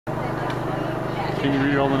Can you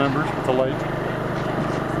read all the numbers with the light?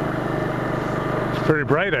 It's pretty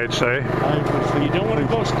bright, I'd say. You don't want to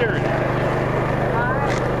go staring at it.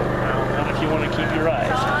 Not if you want to keep your eyes.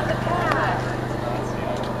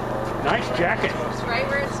 Nice jacket. It's right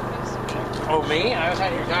where it's supposed to be. Oh, me? I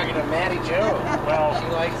thought you were talking to Maddie Jo. Well, she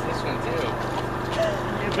likes this one too.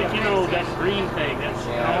 But you know, that green thing, that's,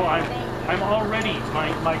 you know, I'm already,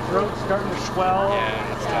 my throat's starting to swell,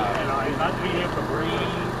 and I'm not being able to breathe.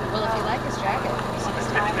 Well, if you like this jacket, you see this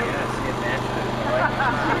tie?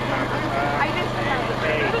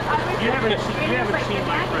 Hey, you haven't seen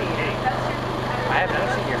my friend Kate. I have not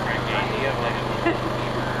seen your friend Kate. You have like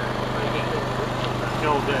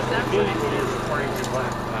No, the meeting is reporting to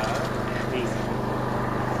black. Me.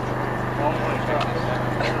 All my trucks.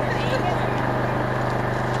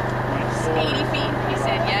 80 feet. He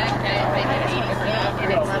said, yeah, okay, I did 80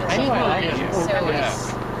 feet, and it's cheap, so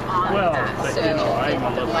it's on that. So the light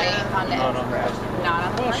on the not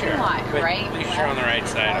on the parking lot, right? At least you're on the right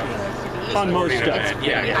side of it. On most stuff.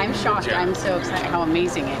 Yeah. I'm shocked. I'm so excited how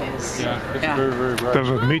amazing it is. Yeah, it's very, very bright. Does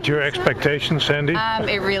it meet your expectations, Sandy?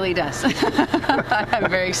 It really does. I'm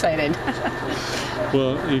very excited.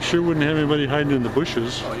 Well, you sure wouldn't have anybody hiding in the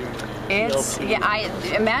bushes. It's, yeah,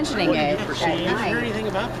 imagining it at night. Anything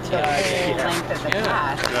about The whole length of the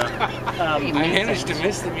path. I managed to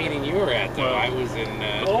miss the meeting you were at, though. I was in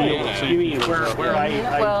you mean where I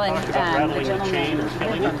talked about rattling the chain or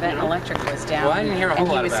killing it? Vent Electric was down, Well, I didn't hear a whole and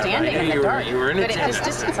he lot was about it. standing I in knew the dark, you were in but at this attendance.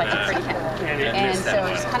 distance I could pretty him. And so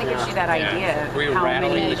it just kind of gives you that idea of Were you how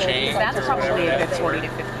rattling many, the chain? that's probably a good 40 to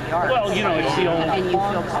 50 yards. Well, you know, it's the old, And you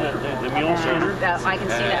feel comfortable. the mule center. I can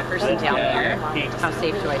see that person down there. How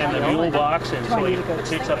safe do I And the feel? mule box, and so he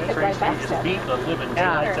picks up the trace and just beat the living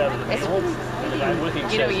daylights out of the mule. And the guy with him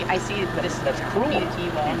You know, says, I see this. that's cruel. You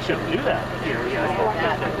shouldn't do that. Here,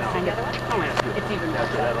 It's even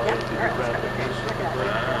better.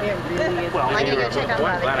 It really is. Well, I need to go check on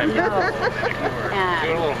Glad I that.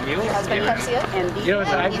 doing a little mule Husband skinner. comes here, and these You know,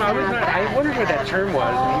 I wondered what that term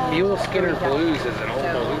was. Mule Skinner Blues is an old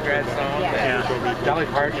bluegrass song. Yeah. Dolly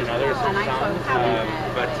Parton and others have sung,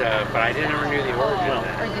 but I didn't ever knew the origin of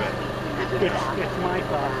that. It's my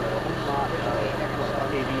thought.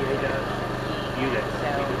 ABA does.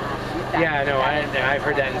 Yeah, no, I've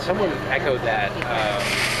heard that, and someone echoed that.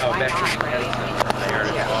 Veterans Medicine, I heard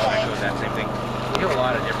as well, echoed that same thing. We do a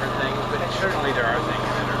lot of different things, but certainly there are things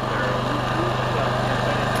that are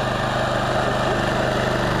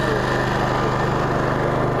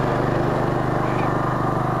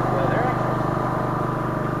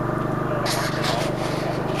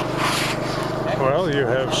Well, you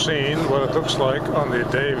have seen what it looks like on the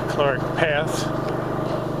Dave Clark path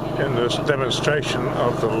in this demonstration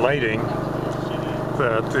of the lighting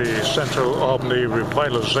that the Central Albany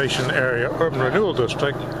Revitalization Area Urban Renewal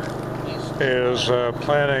District is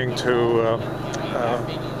planning to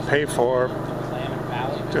pay for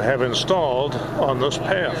to have installed on this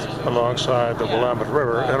path alongside the Willamette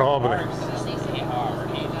River in Albany.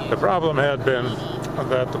 The problem had been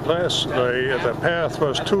that the path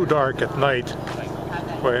was too dark at night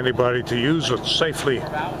for anybody to use it safely.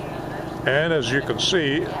 And as you can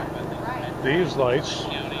see, these lights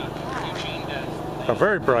are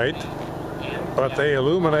very bright, but they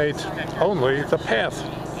illuminate only the path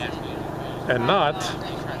and not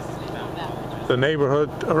the neighborhood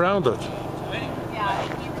around it.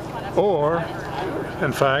 Or,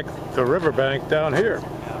 in fact, the riverbank down here.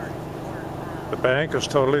 The bank is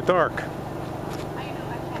totally dark.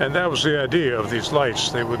 And that was the idea of these lights.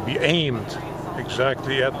 They would be aimed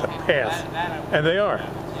exactly at the path, and they are.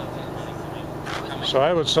 So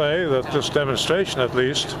I would say that this demonstration, at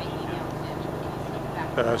least,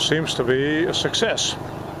 seems to be a success.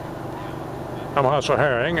 I'm Hassel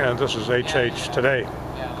Herring, and this is HH Today.